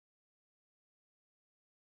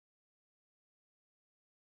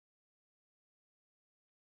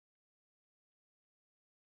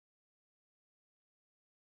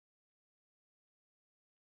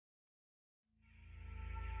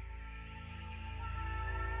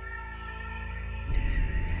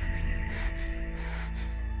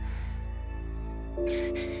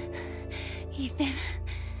Ethan.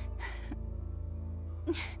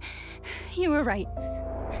 You were right.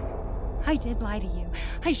 I did lie to you.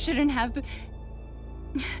 I shouldn't have.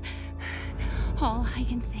 All I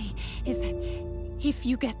can say is that if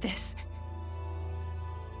you get this,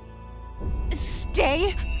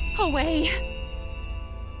 stay away.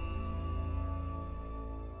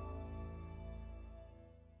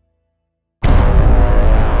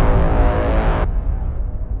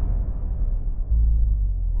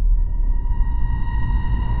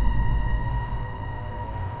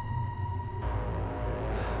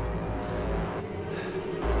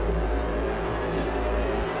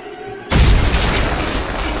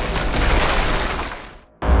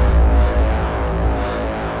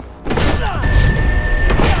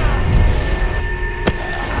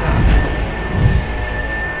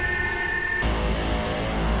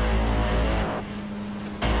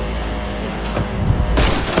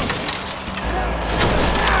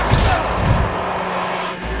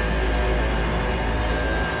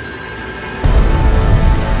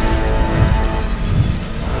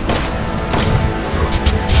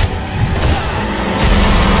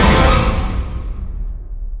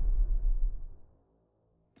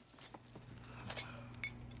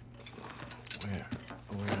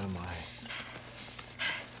 Where am I?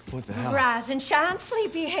 What the hell? Rise and shine,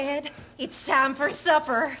 sleepyhead. It's time for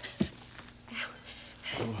supper.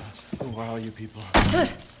 Who are all you people?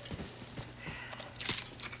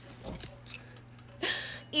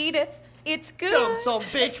 Eat it. It's good. Dumb son of a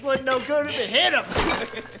bitch wasn't no good if it hit him.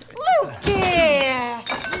 Lucas!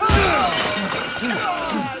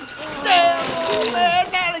 Damn, old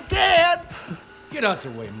man, not again. Get out the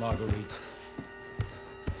way, Marguerite.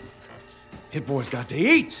 Hit boy's got to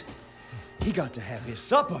eat. He got to have his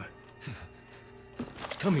supper.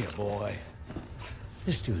 Come here, boy.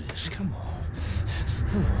 Let's do this. Come on.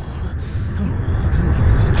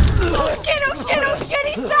 Oh shit,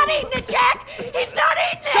 he's not eating it, Jack! He's not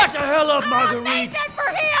eating it! Shut the hell up, I Marguerite! made that for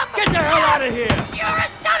him! Get the hell out of here! You're a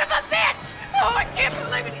son of a bitch! Oh, I can't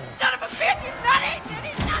believe it, you son of a bitch! He's not eating it!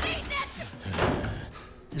 He's not eating it!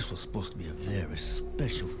 This was supposed to be a very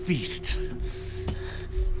special feast.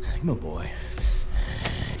 Come on, boy.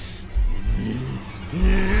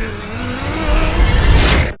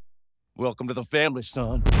 Welcome to the family,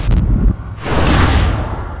 son.